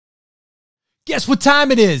Guess what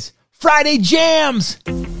time it is? Friday Jams!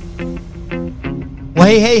 Well,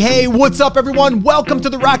 hey, what's up, everyone? Welcome to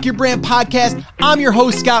the Rock Your Brand Podcast. I'm your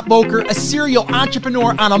host, Scott Voelker, a serial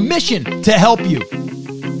entrepreneur on a mission to help you.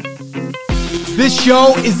 This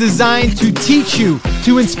show is designed to teach you,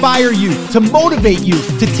 to inspire you, to motivate you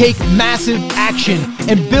to take massive action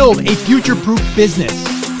and build a future-proof business.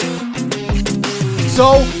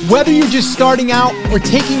 So, whether you're just starting out or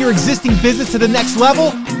taking your existing business to the next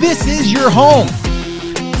level, this is your home.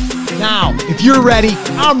 Now, if you're ready,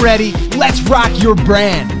 I'm ready. Let's rock your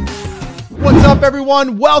brand. What's up,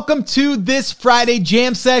 everyone? Welcome to this Friday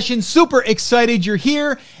Jam session. Super excited you're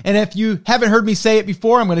here. And if you haven't heard me say it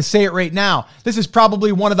before, I'm going to say it right now. This is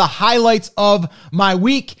probably one of the highlights of my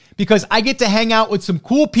week because I get to hang out with some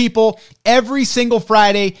cool people every single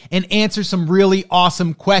Friday and answer some really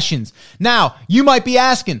awesome questions. Now, you might be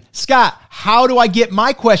asking, Scott, how do I get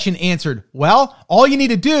my question answered? Well, all you need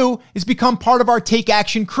to do is become part of our Take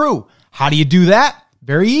Action crew. How do you do that?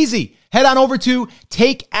 Very easy. Head on over to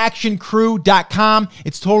takeactioncrew.com.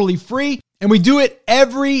 It's totally free, and we do it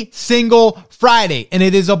every single Friday, and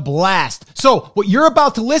it is a blast. So what you're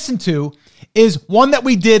about to listen to is one that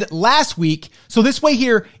we did last week. So this way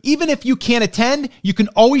here, even if you can't attend, you can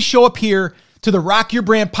always show up here to the Rock Your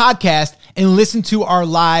Brand podcast and listen to our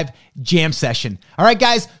live jam session. All right,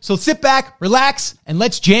 guys, so sit back, relax, and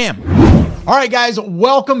let's jam. All right, guys,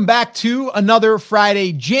 welcome back to another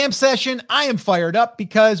Friday Jam session. I am fired up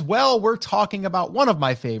because, well, we're talking about one of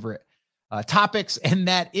my favorite topics, and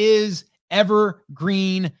that is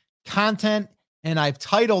evergreen content. And I've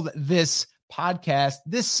titled this podcast,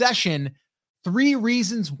 this session, 3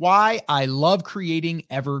 Reasons Why I Love Creating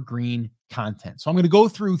Evergreen Content. So I'm going to go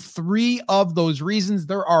through 3 of those reasons.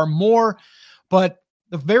 There are more, but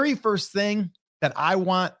the very first thing that I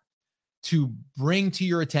want to bring to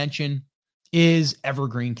your attention is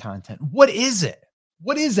evergreen content. What is it?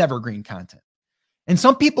 What is evergreen content? And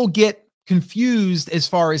some people get confused as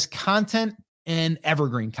far as content and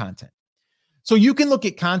evergreen content. So you can look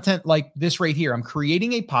at content like this right here. I'm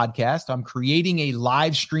creating a podcast. I'm creating a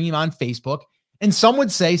live stream on Facebook. And some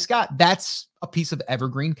would say, Scott, that's a piece of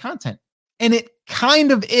evergreen content. And it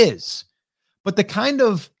kind of is. But the kind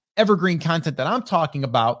of evergreen content that I'm talking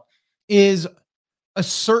about is a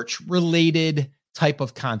search-related type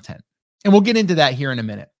of content. And we'll get into that here in a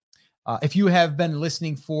minute. If you have been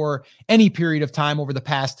listening for any period of time over the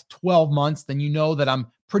past 12 months, then you know that I'm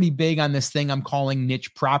pretty big on this thing I'm calling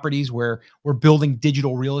niche properties, where we're building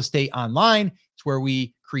digital real estate online. It's where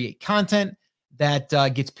we create content that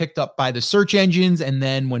gets picked up by the search engines. And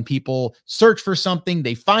then when people search for something,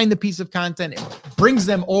 they find the piece of content, it brings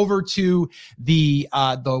them over to the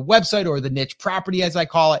website or the niche property, as I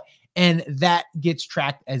call it. And that gets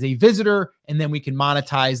tracked as a visitor. And then we can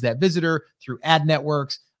monetize that visitor through ad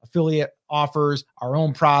networks, affiliate offers, our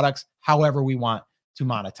own products, however we want to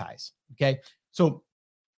monetize. Okay. So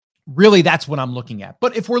really that's what I'm looking at.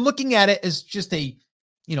 But if we're looking at it as just a,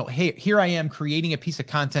 hey, here I am creating a piece of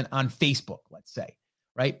content on Facebook, let's say,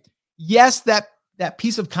 right? Yes, that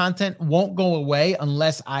piece of content won't go away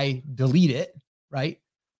unless I delete it, right?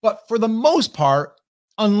 But for the most part,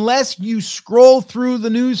 unless you scroll through the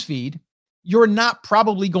news feed, you're not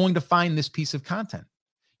probably going to find this piece of content.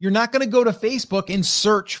 You're not going to go to Facebook and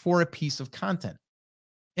search for a piece of content.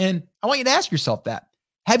 And I want you to ask yourself that.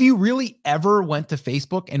 Have you really ever went to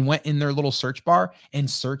Facebook and went in their little search bar and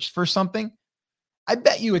searched for something? I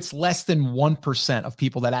bet you it's less than 1% of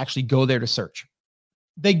people that actually go there to search.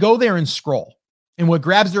 They go there and scroll. And what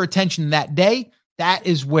grabs their attention that day, that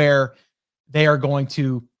is where they are going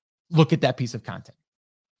to look at that piece of content.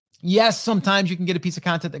 Yes, sometimes you can get a piece of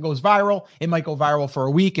content that goes viral. It might go viral for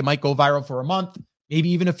a week. It might go viral for a month, maybe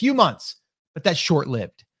even a few months, but that's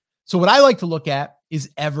short-lived. So what I like to look at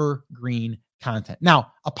is evergreen content.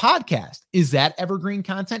 Now, a podcast, is that evergreen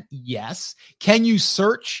content? Yes. Can you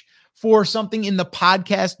search for something in the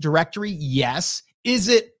podcast directory? Yes. Is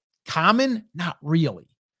it common? Not really,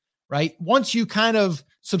 right? Once you kind of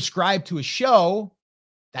subscribe to a show,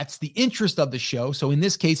 that's the interest of the show. So in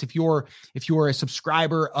this case, if you're a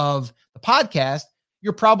subscriber of the podcast,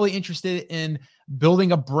 you're probably interested in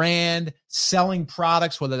building a brand, selling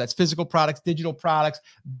products, whether that's physical products, digital products,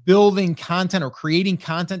 building content or creating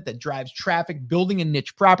content that drives traffic, building a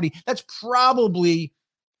niche property. That's probably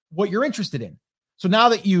what you're interested in. So now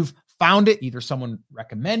that you've found it, either someone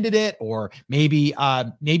recommended it, or maybe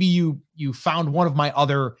you found one of my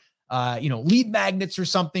other lead magnets or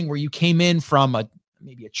something where you came in from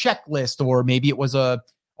maybe a checklist, or maybe it was a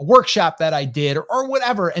workshop that I did or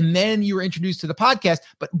whatever. And then you were introduced to the podcast.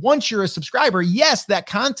 But once you're a subscriber, yes, that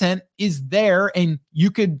content is there and you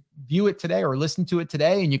could view it today or listen to it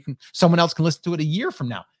today, and someone else can listen to it a year from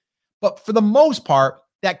now. But for the most part,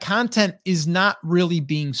 that content is not really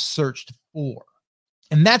being searched for.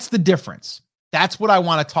 And that's the difference. That's what I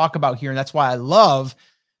want to talk about here. And that's why I love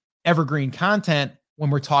evergreen content when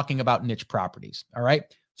we're talking about niche properties. All right.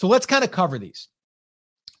 So let's kind of cover these.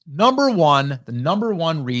 The number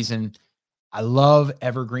one reason I love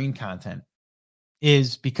evergreen content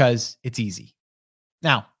is because it's easy.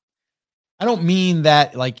 Now, I don't mean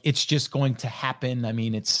that like it's just going to happen. I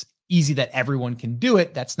mean, it's easy that everyone can do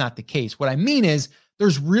it. That's not the case. What I mean is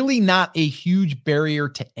there's really not a huge barrier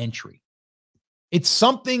to entry. It's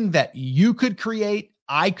something that you could create,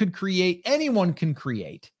 I could create, anyone can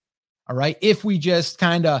create. All right. If we just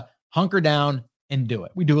kind of hunker down and do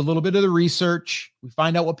it. We do a little bit of the research. We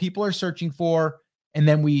find out what people are searching for. And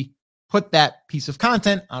then we put that piece of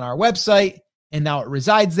content on our website. And now it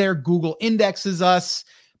resides there. Google indexes us,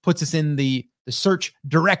 puts us in the search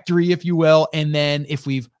directory, if you will. And then if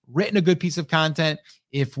we've written a good piece of content,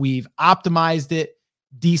 if we've optimized it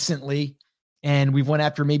decently, and we've went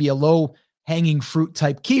after maybe a low hanging fruit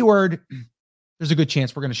type keyword, there's a good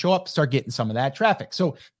chance we're going to show up, start getting some of that traffic.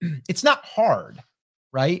 So it's not hard,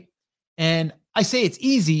 right? And I say it's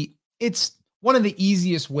easy. It's one of the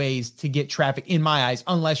easiest ways to get traffic in my eyes,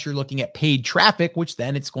 unless you're looking at paid traffic, which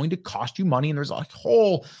then it's going to cost you money. And there's a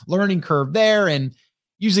whole learning curve there. And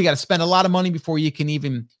usually got to spend a lot of money before you can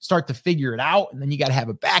even start to figure it out. And then you got to have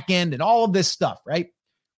a back end and all of this stuff, right?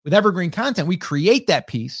 With evergreen content, we create that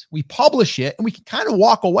piece, we publish it, and we can kind of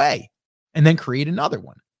walk away and then create another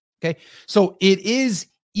one. Okay. So it is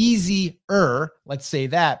easier, let's say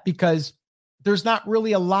that, because there's not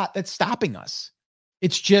really a lot that's stopping us.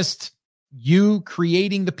 It's just you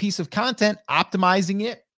creating the piece of content, optimizing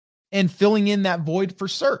it, and filling in that void for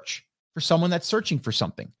search for someone that's searching for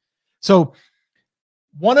something. So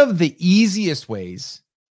one of the easiest ways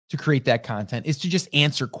to create that content is to just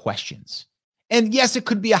answer questions. And yes, it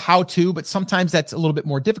could be a how-to, but sometimes that's a little bit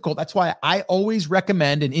more difficult. That's why I always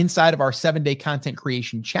recommend, and inside of our 7-day content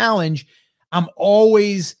creation challenge, I'm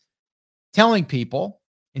always telling people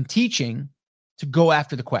and teaching to go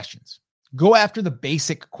after the questions. Go after the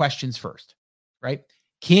basic questions first, right?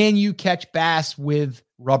 Can you catch bass with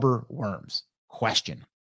rubber worms? Question,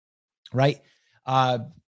 right?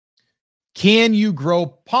 Can you grow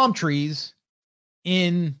palm trees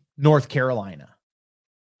in North Carolina?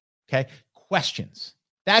 Okay. Questions.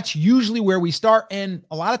 That's usually where we start. And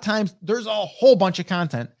a lot of times there's a whole bunch of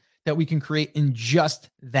content that we can create in just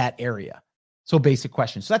that area. So basic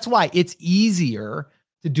questions. So that's why it's easier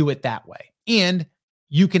to do it that way. And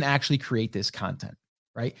you can actually create this content,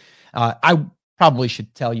 right? I probably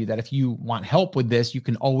should tell you that if you want help with this, you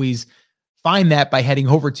can always find that by heading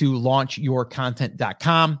over to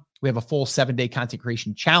launchyourcontent.com. We have a full 7-day content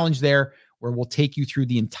creation challenge there where we'll take you through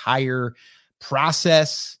the entire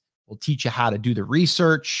process. We'll teach you how to do the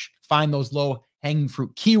research, find those low hanging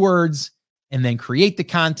fruit keywords, and then create the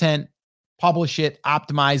content, publish it,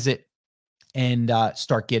 optimize it, and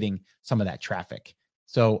start getting some of that traffic.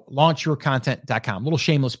 So launchyourcontent.com, little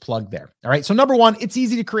shameless plug there. All right. So number one, it's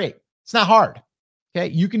easy to create. It's not hard. Okay.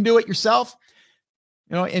 You can do it yourself,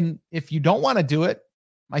 and if you don't want to do it,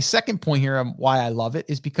 my second point here on why I love it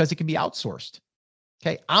is because it can be outsourced.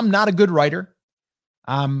 Okay. I'm not a good writer.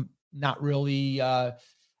 I'm not really, I'm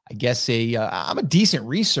a decent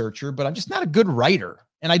researcher, but I'm just not a good writer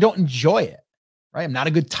and I don't enjoy it, right? I'm not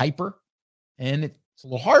a good typer and it's a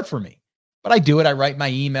little hard for me, but I do it. I write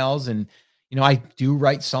my emails and, I do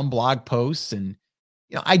write some blog posts and,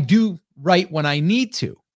 I do write when I need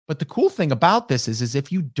to. But the cool thing about this is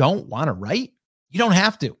if you don't want to write, you don't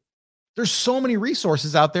have to. There's so many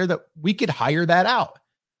resources out there that we could hire that out.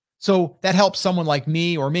 So that helps someone like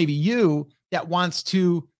me, or maybe you, that wants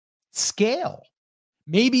to scale.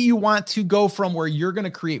 Maybe you want to go from where you're going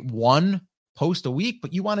to create 1 post a week,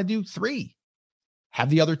 but you want to do 3, have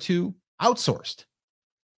the other 2 outsourced.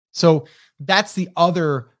 So that's the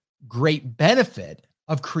other great benefit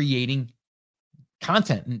of creating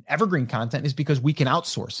content and evergreen content, is because we can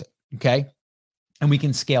outsource it. Okay. And we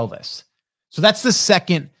can scale this. So that's the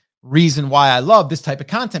second reason why I love this type of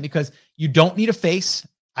content, because you don't need a face.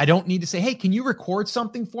 I don't need to say, hey, can you record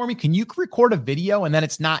something for me? Can you record a video? And then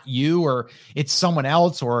it's not you, or it's someone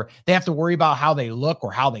else, or they have to worry about how they look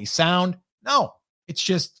or how they sound. No,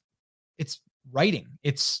 it's writing.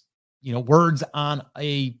 It's, words on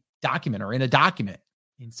a document or in a document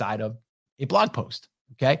inside of a blog post.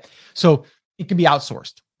 Okay. So it can be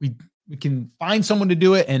outsourced. We can find someone to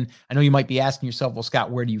do it. And I know you might be asking yourself, well,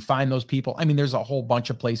 Scott, where do you find those people? I mean, there's a whole bunch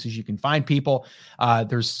of places you can find people.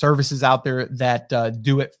 There's services out there that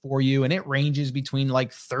do it for you. And it ranges between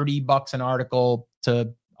like $30 an article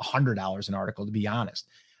to $100 an article, to be honest.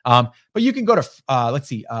 But you can go to,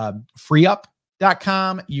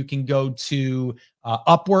 freeup.com. You can go to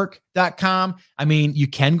upwork.com. I mean, you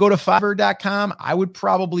can go to fiverr.com. I would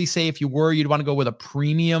probably say if you were, you'd want to go with a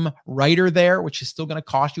premium writer there, which is still going to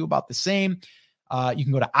cost you about the same. You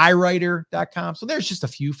can go to iWriter.com. So there's just a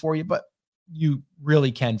few for you, but you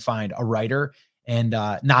really can find a writer and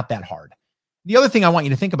not that hard. The other thing I want you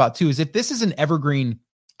to think about too is if this is an evergreen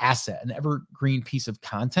asset, an evergreen piece of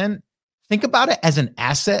content, think about it as an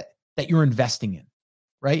asset that you're investing in,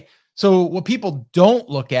 right? So what people don't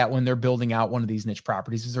look at when they're building out one of these niche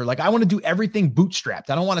properties is they're like, I want to do everything bootstrapped.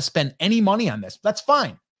 I don't want to spend any money on this. That's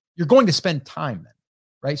fine. You're going to spend time then,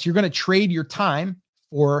 right? So you're going to trade your time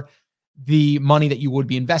for the money that you would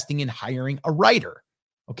be investing in hiring a writer.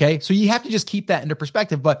 Okay. So you have to just keep that into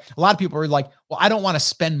perspective. But a lot of people are like, well, I don't want to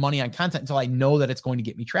spend money on content until I know that it's going to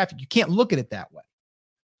get me traffic. You can't look at it that way.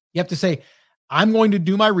 You have to say, I'm going to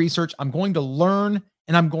do my research. I'm going to learn,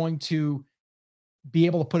 and I'm going to be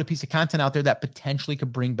able to put a piece of content out there that potentially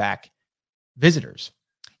could bring back visitors.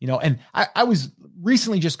 And I was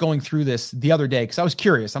recently just going through this the other day because I was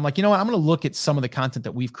curious. I'm like, you know what? I'm going to look at some of the content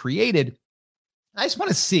that we've created. I just want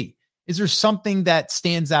to see, is there something that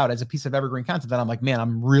stands out as a piece of evergreen content that I'm like, man,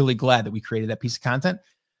 I'm really glad that we created that piece of content.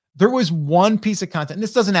 There was one piece of content, and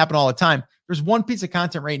this doesn't happen all the time. There's one piece of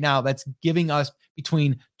content right now that's giving us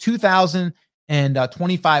between 2,000 and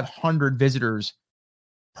 2,500 visitors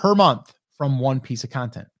per month from one piece of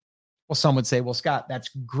content. Well, some would say, well, Scott, that's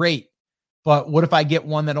great. But what if I get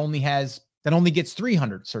one that only gets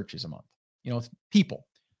 300 searches a month, people,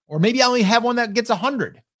 or maybe I only have one that gets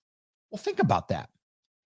 100. Well, think about that.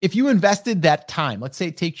 If you invested that time, let's say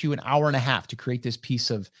it takes you an hour and a half to create this piece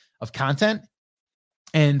of content.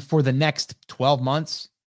 And for the next 12 months,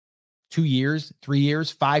 2 years, 3 years,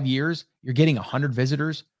 5 years, you're getting 100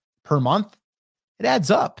 visitors per month. It adds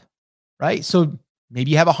up, right? So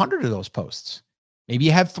maybe you have 100 of those posts. Maybe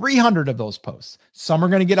you have 300 of those posts. Some are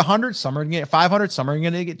going to get 100, some are going to get 500, some are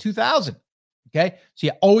going to get 2,000. Okay. So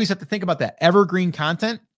you always have to think about that. Evergreen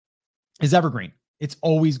content is evergreen. It's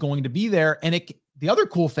always going to be there. And the other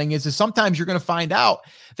cool thing is sometimes you're going to find out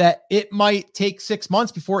that it might take 6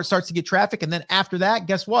 months before it starts to get traffic. And then after that,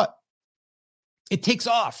 guess what? It takes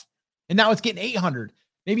off. And now it's getting 800,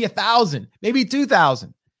 maybe 1,000, maybe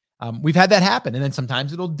 2,000. We've had that happen. And then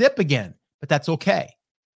sometimes it'll dip again, but that's okay,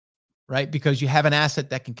 right? Because you have an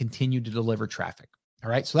asset that can continue to deliver traffic.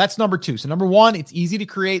 All right. So that's number 2. So number 1, it's easy to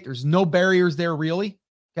create. There's no barriers there really.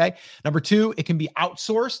 Okay. Number 2, it can be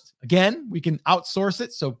outsourced. Again, we can outsource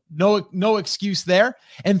it. So no excuse there.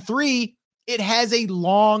 And 3, it has a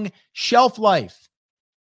long shelf life.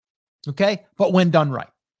 Okay. But when done right,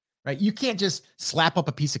 you can't just slap up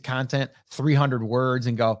a piece of content, 300 words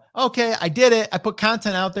and go, okay, I did it. I put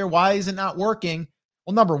content out there. Why is it not working?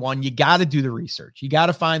 Well, number 1, you got to do the research. You got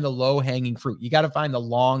to find the low hanging fruit. You got to find the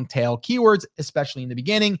long tail keywords, especially in the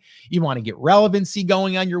beginning. You want to get relevancy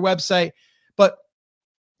going on your website. But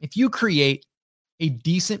if you create a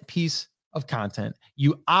decent piece of content,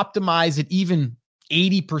 you optimize it even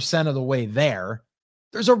 80% of the way there,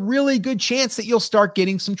 there's a really good chance that you'll start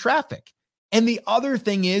getting some traffic. And the other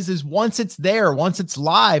thing is once it's there, once it's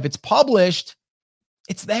live, it's published,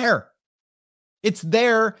 it's there. It's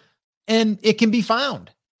there and it can be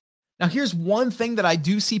found. Now, here's one thing that I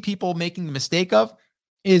do see people making the mistake of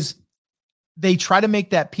is they try to make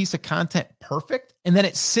that piece of content perfect and then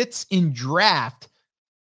it sits in draft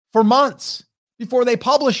for months before they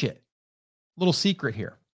publish it. Little secret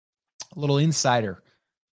here, a little insider,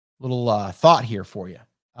 little thought here for you.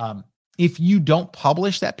 If you don't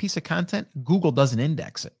publish that piece of content, Google doesn't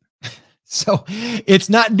index it. So it's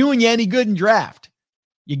not doing you any good in draft.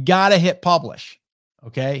 You got to hit publish.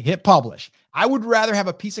 Okay. Hit publish. I would rather have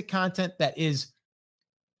a piece of content that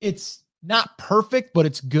it's not perfect, but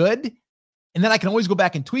it's good. And then I can always go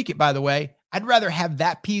back and tweak it, by the way. I'd rather have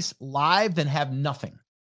that piece live than have nothing.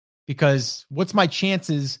 Because what's my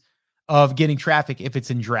chances of getting traffic if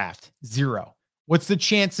it's in draft? 0. What's the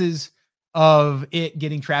chances of it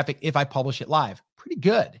getting traffic if I publish it live? Pretty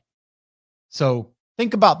good. So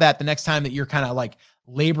think about that the next time that you're kind of like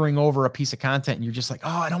laboring over a piece of content and you're just like, oh,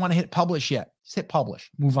 I don't want to hit publish yet. Just hit publish,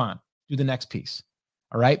 move on, do the next piece.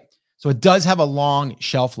 All right. So it does have a long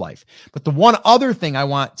shelf life. But the one other thing I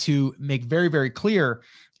want to make very, very clear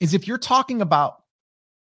is if you're talking about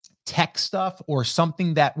tech stuff or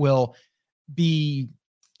something that will be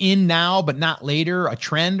in now, but not later, a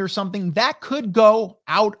trend or something that could go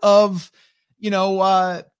out of,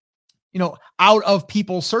 out of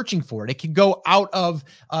people searching for it. It could go out of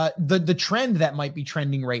the trend that might be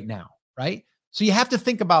trending right now. Right. So you have to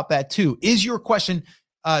think about that too. Is your question,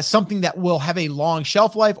 something that will have a long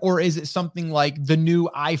shelf life, or is it something like the new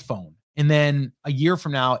iPhone and then a year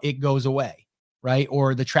from now it goes away, right?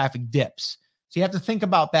 Or the traffic dips. So you have to think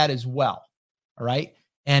about that as well. All right.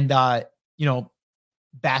 And,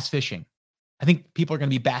 bass fishing. I think people are going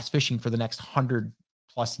to be bass fishing for the next 100+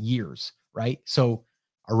 years, right? So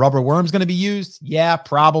are rubber worms going to be used? Yeah,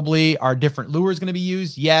 probably. Are different lures going to be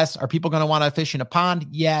used? Yes. Are people going to want to fish in a pond?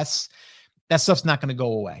 Yes. That stuff's not going to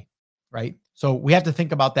go away, right? So we have to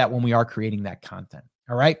think about that when we are creating that content.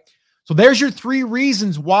 All right. So there's your 3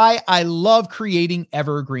 reasons why I love creating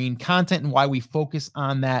evergreen content and why we focus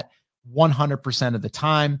on that 100% of the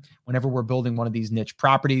time whenever we're building one of these niche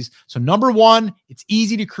properties. So number 1, it's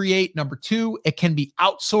easy to create. Number 2, it can be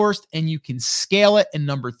outsourced and you can scale it. And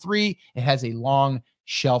number 3, it has a long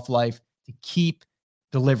shelf life to keep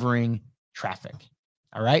delivering traffic.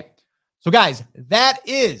 All right. So guys, that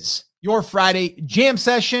is your Friday jam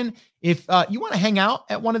session. If you want to hang out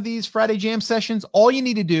at one of these Friday jam sessions, all you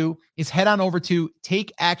need to do is head on over to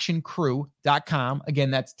takeactioncrew.com. Again,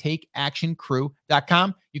 that's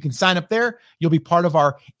takeactioncrew.com. You can sign up there. You'll be part of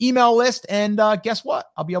our email list. And guess what?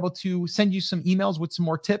 I'll be able to send you some emails with some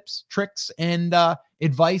more tips, tricks, and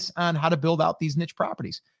advice on how to build out these niche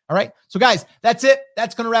properties. All right. So guys, that's it.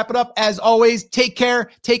 That's going to wrap it up. As always, take care,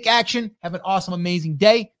 take action, have an awesome, amazing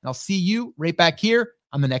day. And I'll see you right back here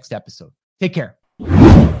on the next episode. Take care.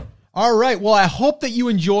 All right. Well, I hope that you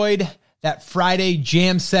enjoyed that Friday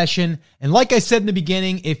jam session. And like I said in the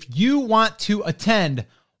beginning, if you want to attend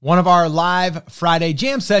one of our live Friday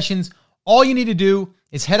jam sessions, all you need to do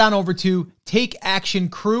is head on over to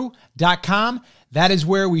takeactioncrew.com. That is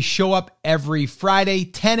where we show up every Friday,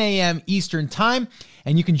 10 a.m. Eastern time.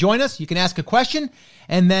 And you can join us. You can ask a question,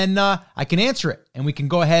 and then I can answer it. And we can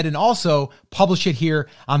go ahead and also publish it here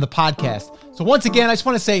on the podcast. So once again, I just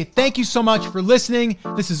want to say thank you so much for listening.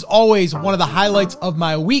 This is always one of the highlights of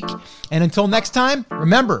my week. And until next time,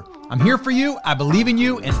 remember, I'm here for you. I believe in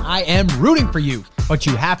you, and I am rooting for you. But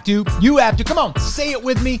you have to, come on, say it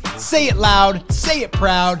with me. Say it loud. Say it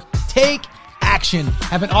proud. Take action.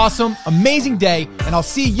 Have an awesome, amazing day. And I'll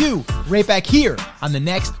see you right back here on the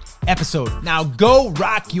next episode. Now go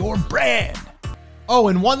rock your brand. Oh,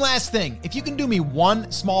 and one last thing. If you can do me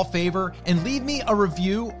one small favor and leave me a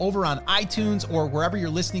review over on iTunes or wherever you're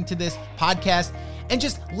listening to this podcast, and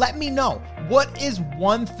just let me know what is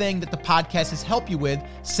one thing that the podcast has helped you with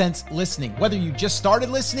since listening, whether you just started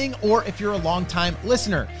listening or if you're a long-time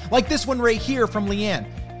listener. Like this one right here from Leanne.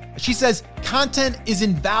 She says, content is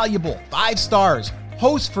invaluable. 5 stars.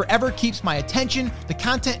 Host forever keeps my attention. The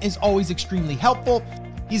content is always extremely helpful.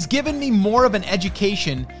 He's given me more of an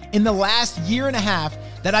education in the last year and a half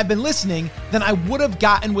that I've been listening than I would have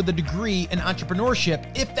gotten with a degree in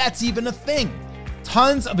entrepreneurship, if that's even a thing.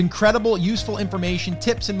 Tons of incredible, useful information,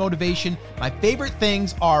 tips, and motivation. My favorite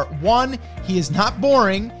things are 1, he is not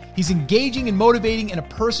boring. He's engaging and motivating in a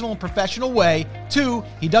personal and professional way. 2,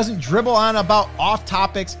 he doesn't dribble on about off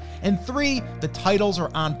topics. And 3, the titles are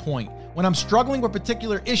on point. When I'm struggling with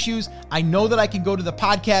particular issues, I know that I can go to the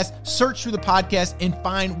podcast, search through the podcast, and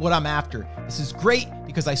find what I'm after. This is great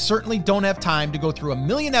because I certainly don't have time to go through 1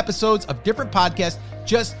 million episodes of different podcasts,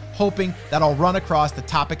 just hoping that I'll run across the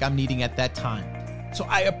topic I'm needing at that time. So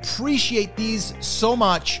I appreciate these so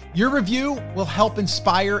much. Your review will help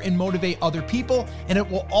inspire and motivate other people, and it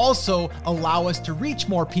will also allow us to reach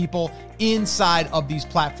more people inside of these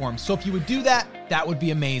platforms. So if you would do that, that would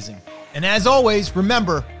be amazing. And as always,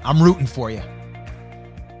 remember, I'm rooting for you.